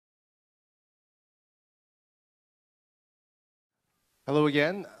Hello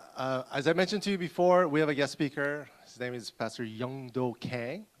again. As I mentioned to you before, we have a guest speaker. His name is Pastor Youngdo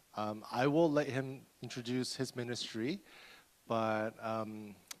Kang. I will let him introduce his ministry, but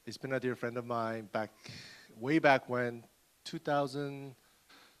he's been a dear friend of mine way back when,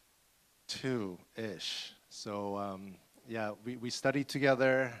 2002-ish. So yeah, we studied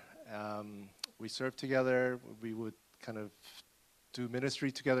together, we served together, we would kind of do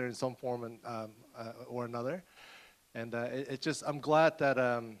ministry together in some form or another. And I'm glad that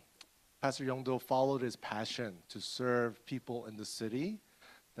Pastor Youngdo followed his passion to serve people in the city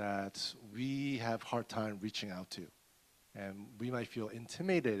that we have hard time reaching out to, and we might feel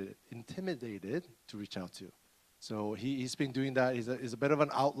intimidated to reach out to. So he's been doing that. He's a bit of an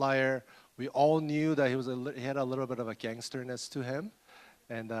outlier. We all knew that he had a little bit of a gangsterness to him,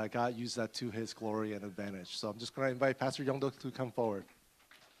 and God used that to His glory and advantage. So I'm just going to invite Pastor Youngdo to come forward.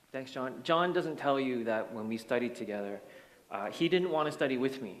 Thanks, John. John doesn't tell you that when we studied together, he didn't want to study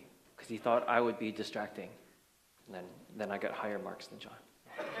with me because he thought I would be distracting. And then I got higher marks than John.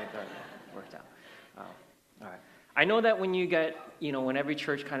 That worked out. All right. I know that when you get, when every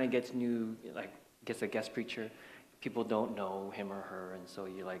church kind of gets gets a guest preacher, people don't know him or her, and so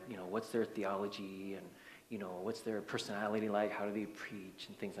you're like, what's their theology and what's their personality like? How do they preach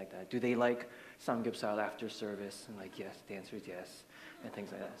and things like that? Do they like samgyeopsal after service? And yes, the answer is yes, and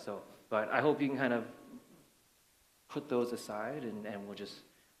things like that. So, but I hope you can kind of put those aside, and we'll just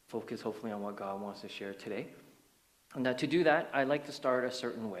focus hopefully on what God wants to share today. And to do that, I'd like to start a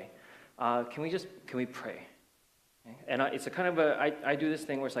certain way. Can we pray? Okay? And it's a kind of I do this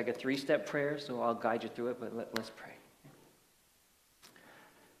thing where it's like a 3-step prayer, so I'll guide you through it, but let's pray.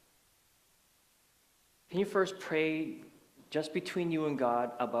 Can you first pray just between you and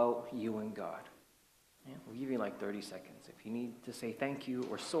God about you and God? Yeah, we'll give you 30 seconds. If you need to say thank you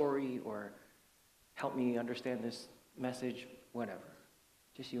or sorry or help me understand this message, whatever.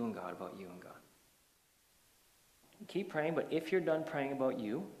 Just you and God, about you and God. Keep praying, but if you're done praying about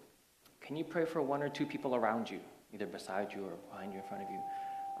you, can you pray for 1 or 2 people around you, either beside you or behind you, in front of you?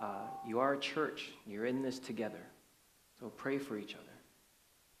 You are a church. You're in this together. So pray for each other.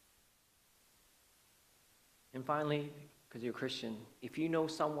 And finally, because you're a Christian, if you know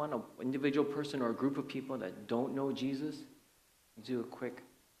someone, an individual person or a group of people that don't know Jesus, do a quick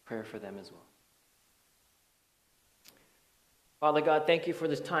prayer for them as well. Father God, thank you for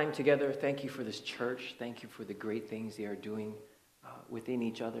this time together. Thank you for this church. Thank you for the great things they are doing within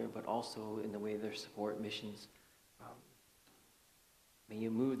each other, but also in the way they support missions. May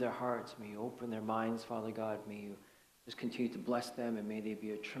you move their hearts. May you open their minds, Father God. May you just continue to bless them, and may they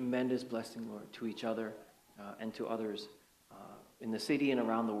be a tremendous blessing, Lord, to each other and to others in the city and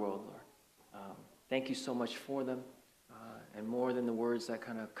around the world, Lord. Thank you so much for them, and more than the words that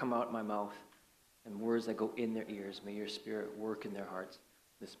kind of come out my mouth and words that go in their ears, may your Spirit work in their hearts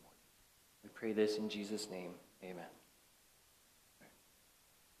this morning. We pray this in Jesus' name. Amen.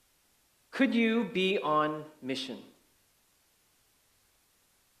 Could you be on mission?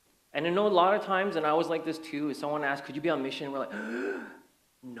 And I know a lot of times, and I was like this too, if someone asks, could you be on mission? We're like,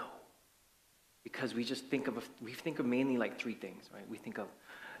 no. Because we think of mainly 3 things, right? We think of,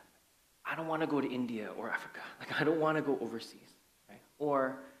 I don't want to go to India or Africa. I don't want to go overseas, right?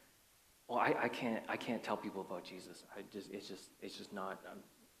 Or, well, I can't tell people about Jesus. It's just not, I'm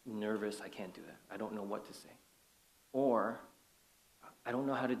nervous, I can't do that. I don't know what to say. Or, I don't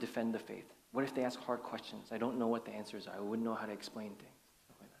know how to defend the faith. What if they ask hard questions? I don't know what the answers are. I wouldn't know how to explain things.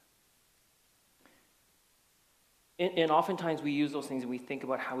 Stuff like that. And oftentimes we use those things and we think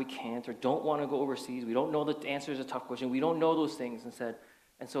about how we can't or don't want to go overseas. We don't know the answer is a tough question. We don't know those things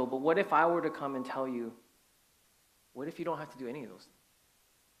but what if I were to come and tell you, what if you don't have to do any of those things?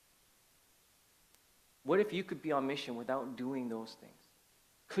 What if you could be on mission without doing those things?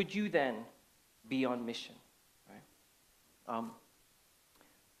 Could you then be on mission? Right?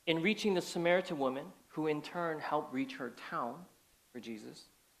 In reaching the Samaritan woman, who in turn helped reach her town for Jesus,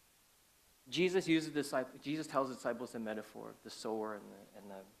 Jesus tells the disciples a metaphor of the sower and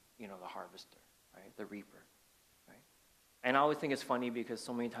the harvester, right? The reaper, right? And I always think it's funny because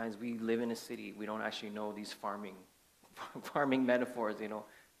so many times we live in a city, we don't actually know these farming metaphors.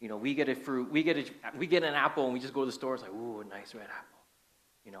 We get a fruit, we get an apple, and we just go to the store. It's like, ooh, a nice red apple.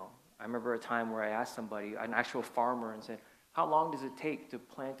 I remember a time where I asked somebody, an actual farmer, and said, how long does it take to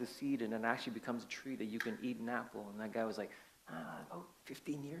plant a seed and it actually becomes a tree that you can eat an apple? And that guy was like, about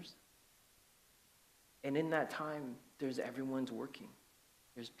 15 years. And in that time, everyone's working.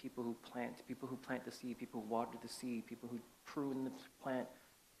 There's people who plant the seed, people who water the seed, people who prune the plant,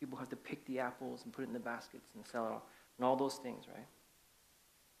 people who have to pick the apples and put it in the baskets and sell it, and all those things, right?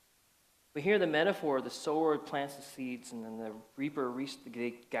 But here the metaphor, the sower plants the seeds, and then the reaper,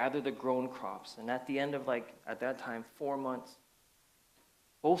 they gather the grown crops. And at the end of, at that time, 4 months,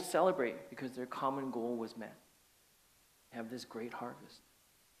 both celebrate because their common goal was met. They have this great harvest.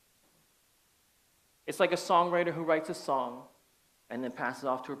 It's like a songwriter who writes a song and then passes it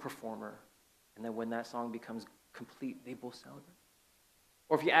off to a performer. And then when that song becomes complete, they both celebrate.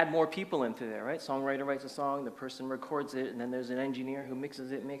 Or if you add more people into there, right? Songwriter writes a song, the person records it, and then there's an engineer who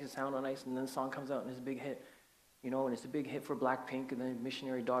mixes it, makes it sound all nice, and then the song comes out and it's a big hit. And it's a big hit for Blackpink, and then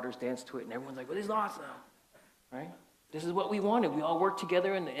missionary daughters dance to it, and everyone's like, well, this is awesome, right? This is what we wanted. We all worked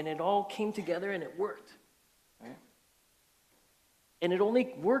together, and it all came together, and it worked, right? And it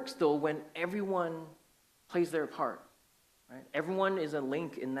only works, though, when everyone plays their part, right? Everyone is a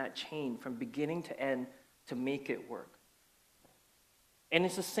link in that chain from beginning to end to make it work. And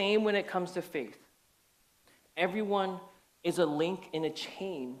it's the same when it comes to faith. Everyone is a link in a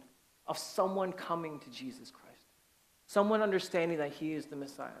chain of someone coming to Jesus Christ. Someone understanding that he is the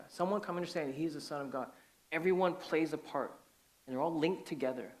Messiah. Someone understanding he is the Son of God. Everyone plays a part, and they're all linked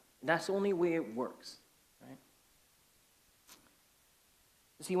together. And that's the only way it works, right?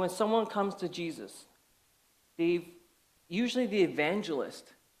 You see, when someone comes to Jesus, usually the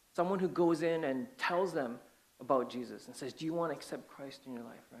evangelist, someone who goes in and tells them about Jesus and says, do you want to accept Christ in your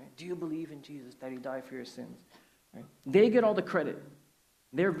life, right? Do you believe in Jesus, that he died for your sins? Right? They get all the credit.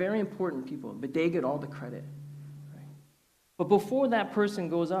 They're very important people, but they get all the credit. Right? But before that person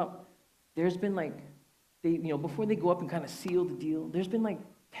goes up, there's been before they go up and kind of seal the deal, there's been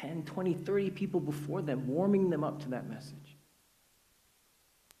 10, 20, 30 people before them warming them up to that message.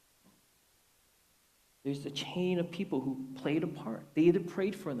 There's a chain of people who played a part. They either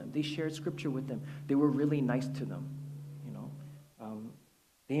prayed for them, they shared scripture with them, they were really nice to them,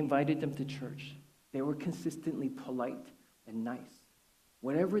 they invited them to church. They were consistently polite and nice.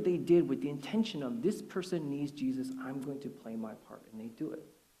 Whatever they did with the intention of this person needs Jesus, I'm going to play my part, and they do it.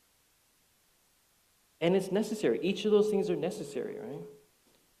 And it's necessary. Each of those things are necessary, right?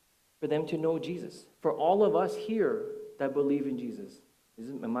 For them to know Jesus. For all of us here that believe in Jesus.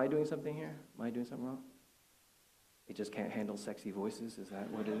 Am I doing something here? Am I doing something wrong? It just can't handle sexy voices? Is that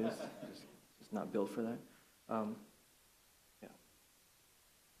what it is? Just not built for that?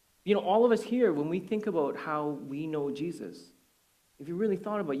 Yeah. All of us here, when we think about how we know Jesus, if you really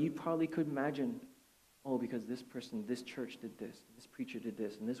thought about it, you probably could imagine, oh, because this person, this church did this preacher did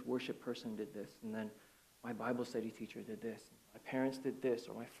this, and this worship person did this, and then my Bible study teacher did this, and my parents did this,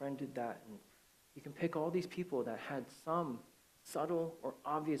 or my friend did that. And you can pick all these people that had some subtle or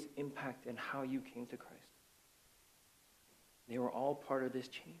obvious impact in how you came to Christ. They were all part of this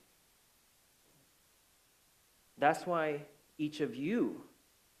chain. That's why each of you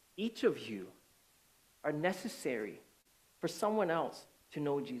are necessary for someone else to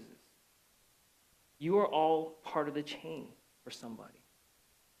know Jesus. You are all part of the chain for somebody.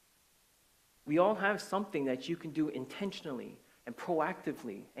 We all have something that you can do intentionally and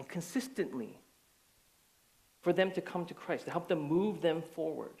proactively and consistently for them to come to Christ, to help them move them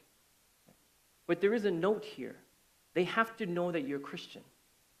forward. But there is a note here. They have to know that you're a Christian.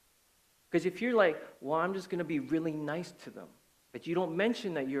 Because if you're like, well, I'm just going to be really nice to them, but you don't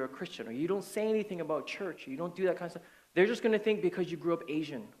mention that you're a Christian, or you don't say anything about church, or you don't do that kind of stuff, they're just going to think because you grew up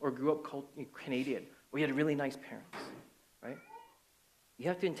Asian or grew up Canadian, or you had really nice parents, right? You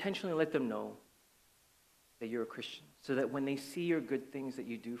have to intentionally let them know that you're a Christian, so that when they see your good things that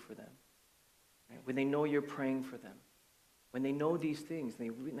you do for them, right? When they know you're praying for them, when they know these things,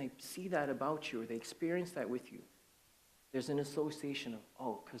 they see that about you, or they experience that with you, there's an association of,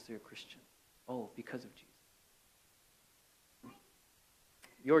 oh, because they're a Christian. Oh, because of Jesus.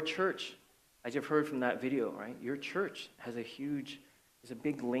 Your church, as you've heard from that video, right? Your church has is a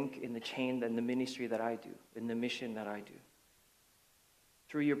big link in the chain and the ministry that I do, in the mission that I do.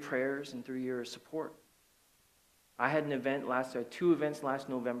 Through your prayers and through your support. I had two events last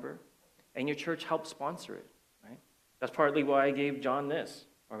November, and your church helped sponsor it, right? That's partly why I gave John this,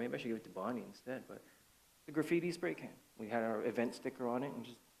 or maybe I should give it to Bonnie instead, but the graffiti spray can. We had our event sticker on it, and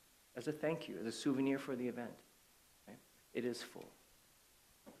just as a thank you, as a souvenir for the event. Okay? It is full.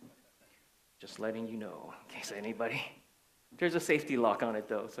 Just letting you know, in case anybody. There's a safety lock on it,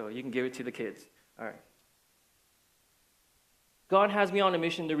 though, so you can give it to the kids. All right. God has me on a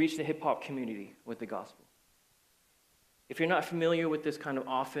mission to reach the hip-hop community with the gospel. If you're not familiar with this kind of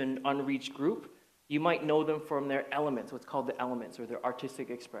often unreached group, you might know them from their elements, what's called the elements, or their artistic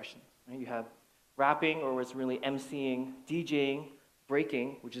expressions. Right? You have rapping, or what's really emceeing, DJing,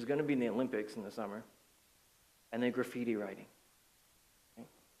 breaking, which is going to be in the Olympics in the summer, and then graffiti writing. Okay?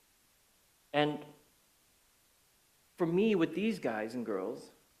 And for me, with these guys and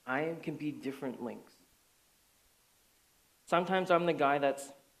girls, I can be different links. Sometimes I'm the guy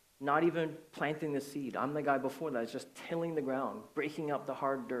that's not even planting the seed. I'm the guy before that's just tilling the ground, breaking up the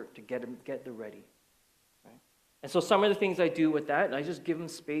hard dirt to get the ready. Right? And so some of the things I do with that, I just give them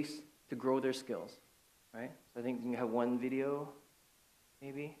space to grow their skills. Right? So I think you have one video,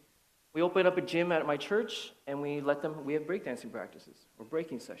 maybe. We open up a gym at my church, and we have breakdancing practices or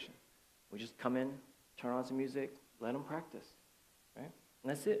breaking session. We just come in, turn on some music, let them practice. Right? And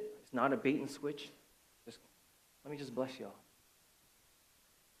that's it. It's not a bait and switch. Let me just bless y'all.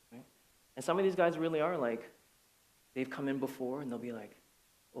 Right? And some of these guys really are like, they've come in before and they'll be like,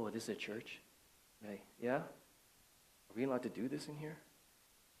 oh, this is a church? Like, yeah? Are we allowed to do this in here?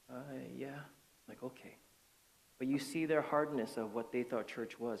 Yeah. Like, okay. But you see their hardness of what they thought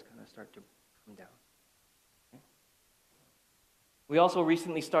church was kind of start to come down. Okay? We also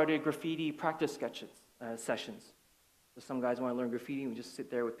recently started graffiti practice sessions. So some guys want to learn graffiti, and we just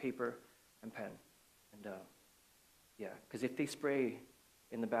sit there with paper and pen. And yeah, because if they spray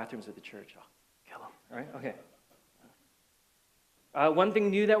in the bathrooms of the church, I'll kill them, right? Okay. One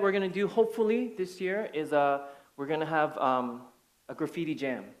thing new that we're going to do, hopefully, this year is we're going to have a graffiti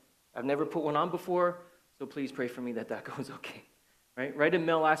jam. I've never put one on before, so please pray for me that goes okay. Right in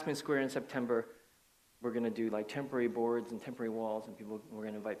Mel Aspen Square in September, we're going to do like temporary boards and temporary walls, and we're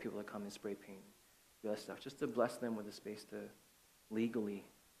going to invite people to come and spray paint, do that stuff, just to bless them with a space to legally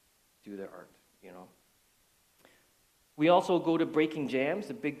do their art, you know. We also go to breaking jams,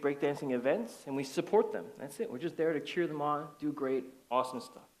 the big breakdancing events, and we support them. That's it. We're just there to cheer them on, do great, awesome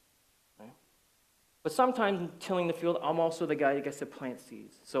stuff. Right? But sometimes in tilling the field, I'm also the guy that gets to plant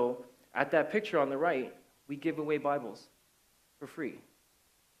seeds. So at that picture on the right, we give away Bibles for free.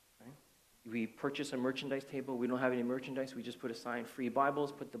 Right? We purchase a merchandise table. We don't have any merchandise. We just put a sign, free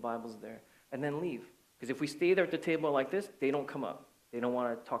Bibles, put the Bibles there, and then leave. Because if we stay there at the table like this, they don't come up. They don't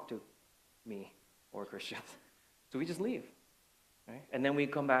want to talk to me or Christians. So we just leave, right? And then we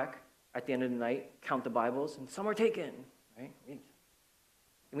come back at the end of the night, count the Bibles, and some are taken, right? And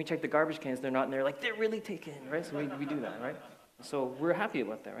we check the garbage cans, they're not in there, like, they're really taken, right? So we do that, right? So we're happy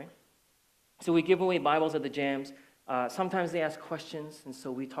about that, right? So we give away Bibles at the jams. Sometimes they ask questions, and so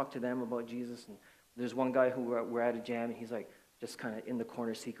we talk to them about Jesus. And there's one guy who we're at a jam, and he's like just kind of in the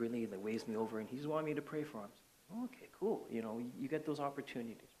corner secretly, and he waves me over, and he just wanted me to pray for him. So, okay, cool. You know, you get those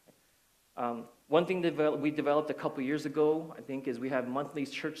opportunities. One thing we developed a couple years ago, I think, is we have monthly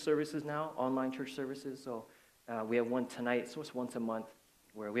church services now, online church services. So we have one tonight, so it's once a month,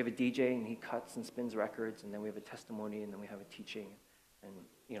 where we have a DJ and he cuts and spins records, and then we have a testimony, and then we have a teaching, and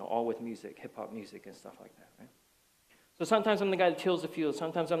you know, all with music, hip hop music and stuff like that, right? So sometimes I'm the guy that tills the field.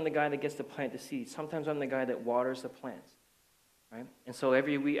 Sometimes I'm the guy that gets to plant the seeds. Sometimes I'm the guy that waters the plants, right? And so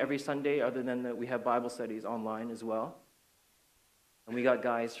every Sunday, other than that, we have Bible studies online as well. And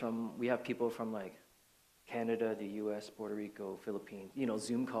we have people from like Canada, the US, Puerto Rico, Philippines. You know,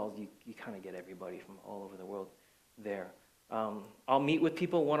 Zoom calls, you kind of get everybody from all over the world there. I'll meet with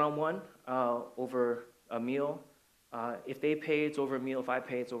people one-on-one over a meal. If they pay, it's over a meal. If I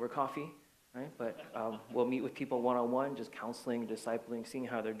pay, it's over coffee, right? But we'll meet with people one-on-one, just counseling, discipling, seeing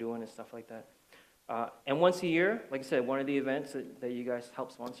how they're doing and stuff like that. And once a year, like I said, one of the events that you guys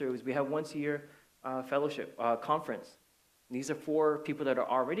help sponsor is we have once a year fellowship conference. And these are for people that are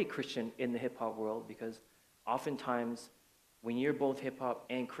already Christian in the hip-hop world, because oftentimes when you're both hip-hop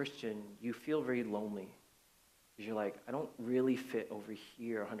and Christian, you feel very lonely. Because you're like, I don't really fit over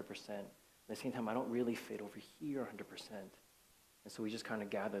here 100%. At the same time, I don't really fit over here 100%. And so we just kind of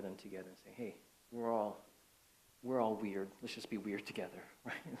gather them together and say, hey, we're all weird. Let's just be weird together,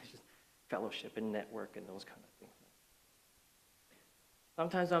 right? Let's just fellowship and network and those kind of things.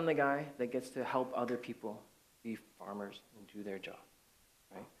 Sometimes I'm the guy that gets to help other people be farmers and do their job,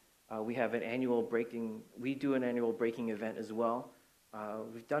 right? We do an annual breaking event as well.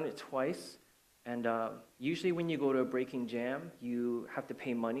 We've done it twice, and usually when you go to a breaking jam, you have to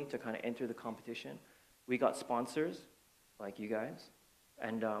pay money to kind of enter the competition. We got sponsors, like you guys,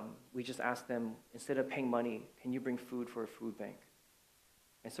 and we just asked them, instead of paying money, can you bring food for a food bank?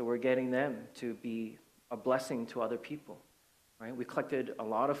 And so we're getting them to be a blessing to other people, right? We collected a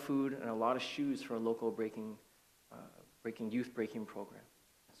lot of food and a lot of shoes for a local youth breaking program.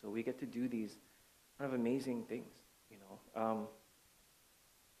 So we get to do these kind of amazing things, you know.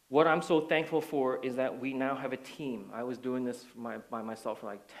 What I'm so thankful for is that we now have a team. I was doing this by myself for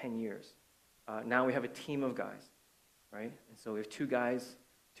like 10 years. Now we have a team of guys, right? And so we have two guys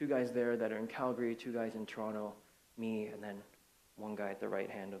there that are in Calgary, 2 guys in Toronto, me, and then 1 guy at the right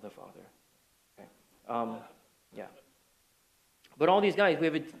hand of the Father. Okay. Yeah. But all these guys, we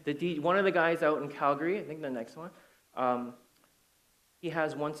have one of the guys out in Calgary, I think the next one. he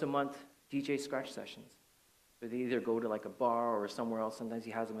has once a month DJ scratch sessions. So they either go to like a bar or somewhere else. Sometimes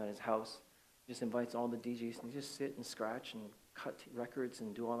he has them at his house. He just invites all the DJs and they just sit and scratch and cut records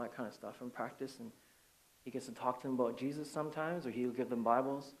and do all that kind of stuff and practice. And he gets to talk to them about Jesus sometimes, or he'll give them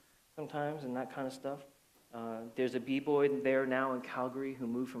Bibles sometimes and that kind of stuff. There's a b-boy there now in Calgary who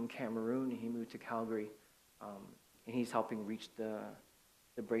moved from Cameroon, and he moved to Calgary. And he's helping reach the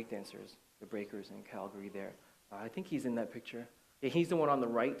breakdancers, the breakers in Calgary there. I think he's in that picture. Yeah, he's the one on the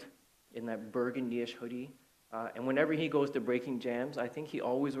right in that burgundy-ish hoodie. And whenever he goes to breaking jams, I think he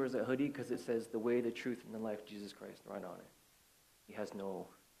always wears a hoodie because it says the way, the truth, and the life, Jesus Christ, right on it. He has no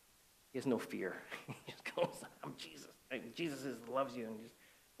fear. He just goes, I'm Jesus. Jesus loves you, and just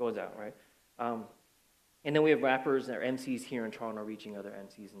goes out, right? And then we have rappers or MCs here in Toronto reaching other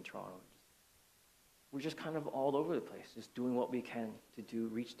MCs in Toronto. We're just kind of all over the place, just doing what we can to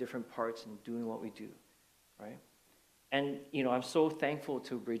reach different parts and doing what we do, right? And, I'm so thankful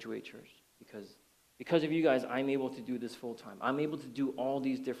to Bridgeway Church because of you guys, I'm able to do this full time. I'm able to do all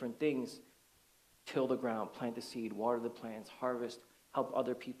these different things, till the ground, plant the seed, water the plants, harvest, help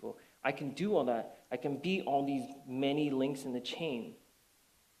other people. I can do all that. I can be all these many links in the chain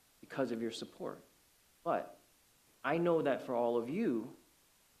because of your support. But I know that for all of you,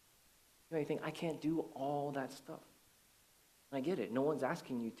 you think, I can't do all that stuff. And I get it. No one's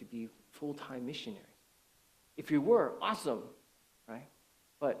asking you to be full-time missionaries. If you were, awesome, right?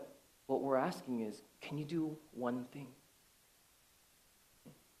 But what we're asking is, can you do one thing?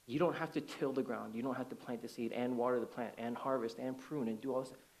 You don't have to till the ground. You don't have to plant the seed and water the plant and harvest and prune and do all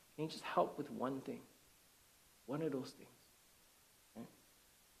this. Can you just help with one thing? One of those things. Right?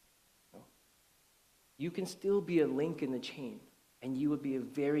 So, you can still be a link in the chain, and you would be a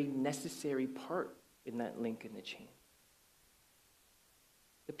very necessary part in that link in the chain.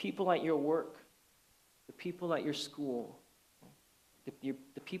 The people at your work, the people at your school, the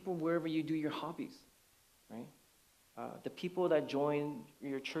people wherever you do your hobbies, right? The people that join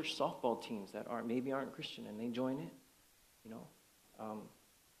your church softball teams that maybe aren't Christian and they join it,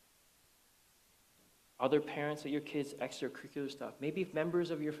 other parents at your kids' extracurricular stuff, maybe members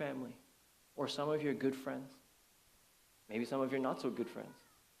of your family or some of your good friends, maybe some of your not so good friends,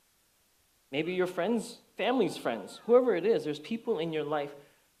 maybe your friends, family's friends, whoever it is, there's people in your life,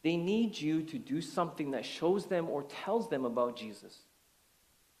 they need you to do something that shows them or tells them about Jesus.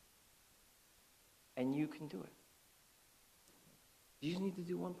 And you can do it. You just need to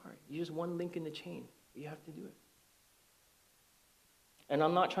do one part. You're just one link in the chain. But you have to do it. And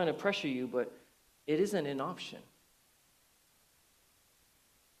I'm not trying to pressure you, but it isn't an option.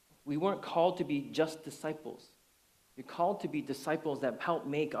 We weren't called to be just disciples. You're called to be disciples that help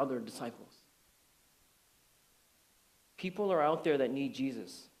make other disciples. People are out there that need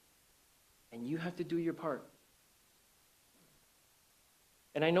Jesus. And you have to do your part.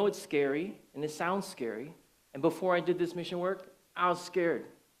 And I know it's scary, and it sounds scary. And before I did this mission work, I was scared.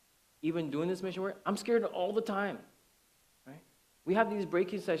 Even doing this mission work, I'm scared all the time. Right? We have these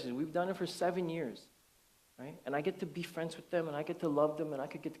breaking sessions. We've done it for 7 years. Right? And I get to be friends with them, and I get to love them, and I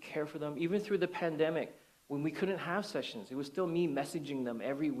could get to care for them. Even through the pandemic, when we couldn't have sessions, it was still me messaging them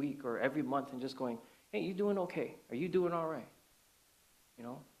every week or every month and just going, hey, you doing okay? Are you doing all right?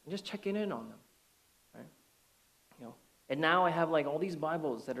 And just checking in on them. Right? And now I have like all these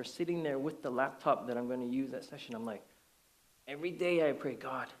Bibles that are sitting there with the laptop that I'm going to use that session. I'm like, every day I pray,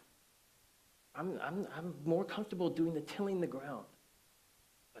 God, I'm more comfortable doing the tilling the ground.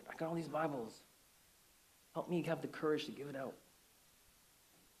 But I got all these Bibles. Help me have the courage to give it out.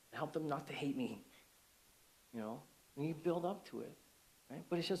 Help them not to hate me. And you build up to it. Right?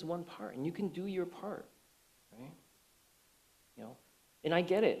 But it's just one part, and you can do your part. Right? And I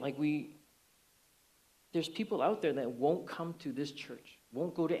get it. There's people out there that won't come to this church,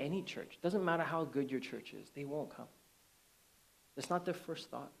 won't go to any church. Doesn't matter how good your church is, they won't come. That's not their first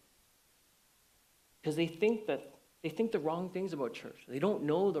thought. Because they think the wrong things about church. They don't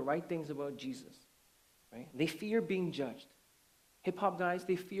know the right things about Jesus. Right? They fear being judged. Hip-hop guys,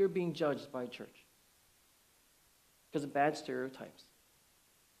 they fear being judged by church because of bad stereotypes.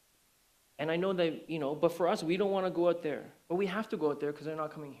 And I know that, but for us, we don't want to go out there. But we have to go out there because they're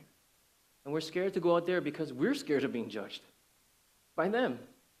not coming here. And we're scared to go out there because we're scared of being judged by them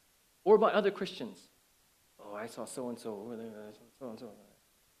or by other Christians. Oh, I saw so-and-so over there, I saw so-and-so over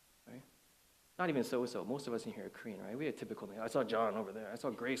there, right? Not even so-and-so. Most of us in here are Korean, right? We have typical names. I saw John over there. I saw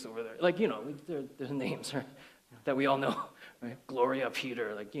Grace over there. There's names, right, that we all know, right? Gloria,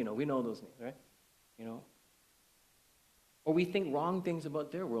 Peter, we know those names, right? Or we think wrong things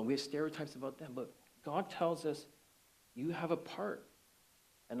about their world. We have stereotypes about them. But God tells us, you have a part.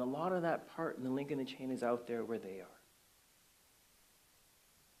 And a lot of that part in the link in the chain is out there where they are.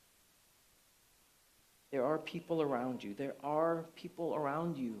 There are people around you. There are people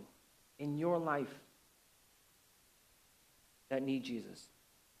around you in your life that need Jesus.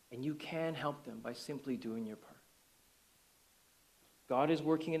 And you can help them by simply doing your part. God is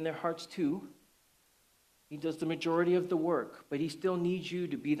working in their hearts too. He does the majority of the work, but he still needs you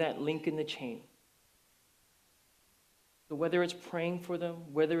to be that link in the chain. So whether it's praying for them,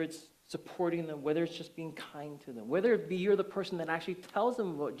 whether it's supporting them, whether it's just being kind to them, whether it be you're the person that actually tells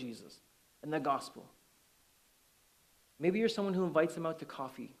them about Jesus and the gospel. Maybe you're someone who invites them out to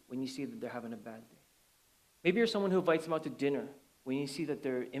coffee when you see that they're having a bad day. Maybe you're someone who invites them out to dinner when you see that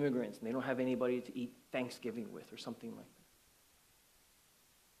they're immigrants and they don't have anybody to eat Thanksgiving with or something like that.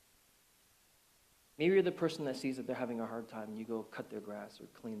 Maybe you're the person that sees that they're having a hard time and you go cut their grass or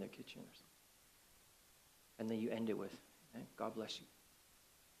clean their kitchen or something. And then you end it with, hey, God bless you.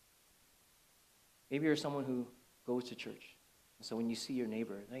 Maybe you're someone who goes to church. And so when you see your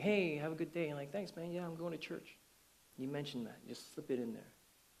neighbor, like, hey, have a good day. And like, thanks, man. Yeah, I'm going to church. You mention that. Just slip it in there.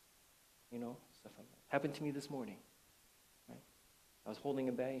 You know, stuff like that. Happened to me this morning. Right? I was holding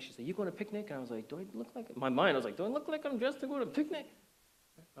a bag and she said, you going to a picnic? And I was like, do I look like it? In my mind, I was like, do I look like I'm dressed to go to a picnic?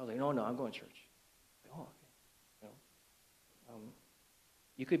 I was like, no, I'm going to church. Like, oh, okay. You know,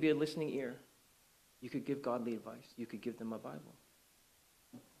 you could be a listening ear. You could give godly advice. You could give them a Bible.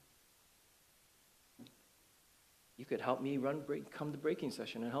 You could help me come to breaking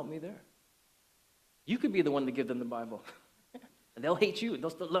session and help me there. You could be the one to give them the Bible. And they'll hate you. They'll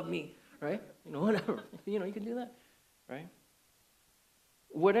still love me, right? You know, whatever. You know, you can do that, right?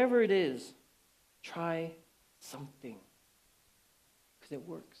 Whatever it is, try something. Because it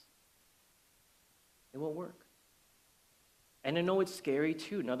works. It will work. And I know it's scary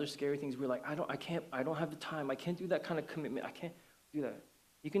too. Another scary thing is we're like, I don't have the time. I can't do that kind of commitment. I can't do that.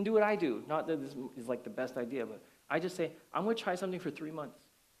 You can do what I do. Not that this is like the best idea, but I just say, I'm going to try something for 3 months.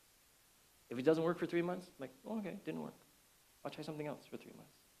 If it doesn't work for 3 months, I'm like, oh, okay, it didn't work. I'll try something else for 3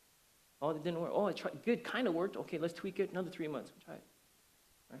 months. Oh, it didn't work. Oh, I tried. Good, kind of worked. Okay, let's tweak it. Another 3 months. We'll try it.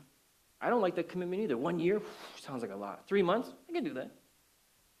 Right? I don't like that commitment either. 1 year sounds like a lot. 3 months, I can do that.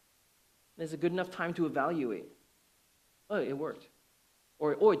 There's a good enough time to evaluate. Oh, it worked.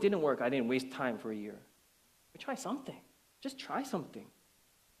 Or, oh, it didn't work. I didn't waste time for a year. But try something. Just try something.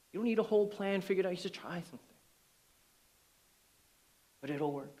 You don't need a whole plan figured out. You just try something. But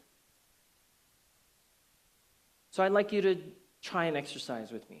it'll work. So I'd like you to try and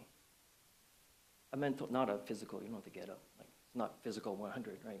exercise with me. A mental, not a physical. You don't have to get up. Like, it's not physical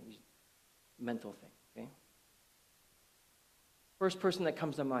 100, right? Mental thing, okay? First person that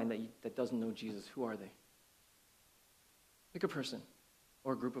comes to mind that doesn't know Jesus, who are they? Pick a person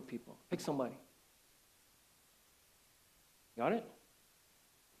or a group of people. Pick somebody. Got it?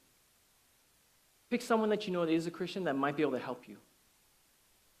 Pick someone that you know that is a Christian that might be able to help you.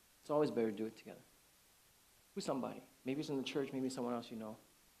 It's always better to do it together. Who's somebody? Maybe it's in the church, maybe it's someone else you know.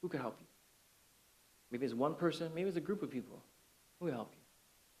 Who could help you? Maybe it's one person, maybe it's a group of people. Who will help you?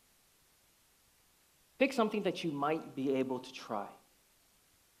 Pick something that you might be able to try.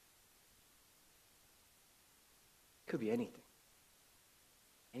 Could be anything.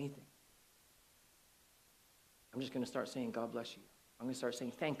 Anything. I'm just going to start saying, God bless you. I'm going to start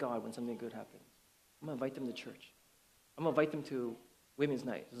saying, thank God when something good happens. I'm going to invite them to church. I'm going to invite them to women's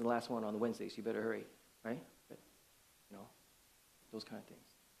night. This is the last one on Wednesday, so you better hurry, right? But, you know, those kind of things.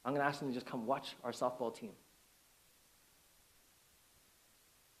 I'm going to ask them to just come watch our softball team.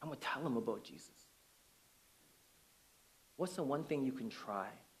 I'm going to tell them about Jesus. What's the one thing you can try?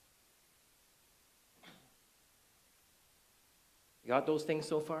 You got those things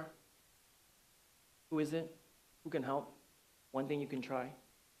so far? Who is it? Who can help? One thing you can try?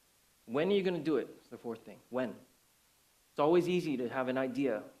 When are you going to do it? It's the fourth thing. When? It's always easy to have an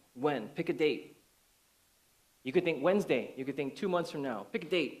idea. When? Pick a date. You could think Wednesday. You could think 2 months from now. Pick a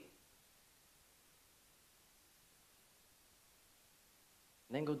date.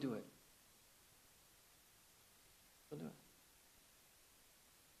 And then go do it. Go do it.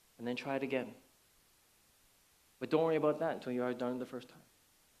 And then try it again. But don't worry about that until you are done the first time.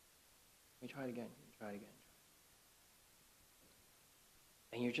 You try it again. You try it again.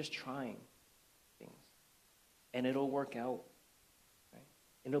 And you're just trying things. And it'll work out. Right?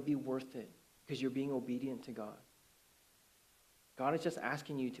 It'll be worth it because you're being obedient to God. God is just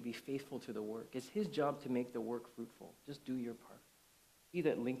asking you to be faithful to the work. It's his job to make the work fruitful. Just do your part. Be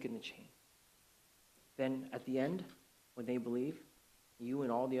that link in the chain. Then at the end, when they believe, you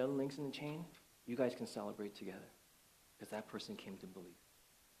and all the other links in the chain, you guys can celebrate together because that person came to believe.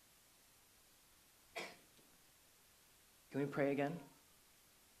 Can we pray again?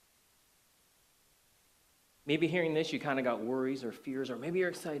 Maybe hearing this, you kind of got worries or fears, or maybe you're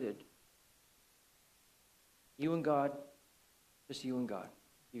excited. You and God, just you and God.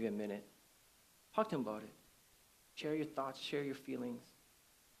 Give you a minute. Talk to him about it. Share your thoughts, share your feelings.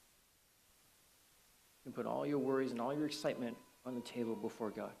 You can put all your worries and all your excitement on the table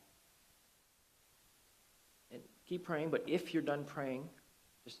before God. And keep praying, but if you're done praying,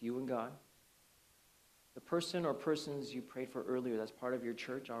 just you and God, the person or persons you prayed for earlier that's part of your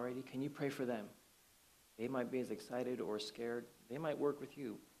church already, can you pray for them? They might be as excited or scared. They might work with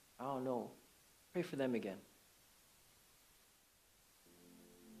you. I don't know. Pray for them again.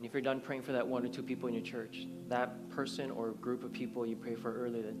 And if you're done praying for that one or two people in your church, that person or group of people you prayed for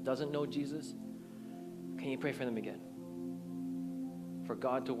earlier that doesn't know Jesus, can you pray for them again? For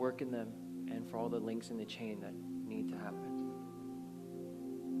God to work in them and for all the links in the chain that need to happen.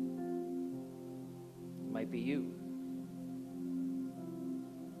 It might be you.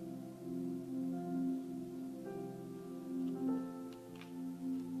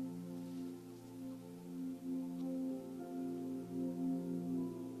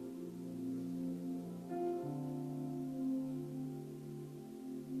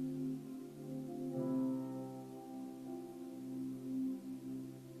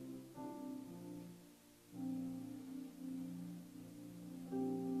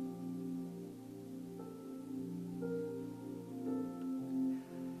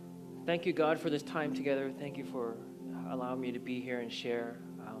 Thank you, God, for this time together. Thank you for allowing me to be here and share.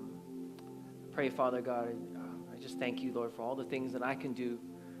 Pray, Father God, I just thank you, Lord, for all the things that I can do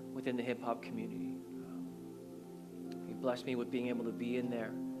within the hip-hop community. You blessed me with being able to be in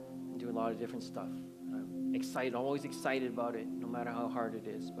there and do a lot of different stuff. I'm excited. I'm always excited about it, no matter how hard it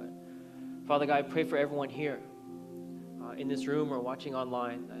is. But, Father God, I pray for everyone here in this room or watching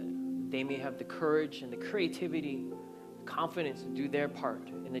online that they may have the courage and the creativity, confidence to do their part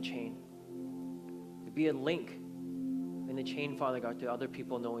in the chain, to be a link in the chain, Father God, to other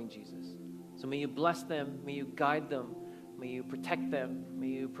people knowing Jesus. So may you bless them, may you guide them, may you protect them, may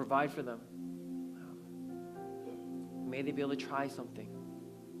you provide for them. May they be able to try something.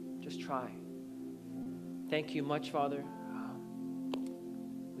 Just try. Thank you much, Father.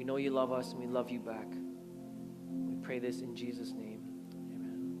 We know you love us and we love you back. We pray this in Jesus' name.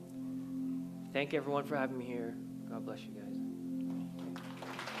 Amen. Thank everyone for having me here. God bless you guys.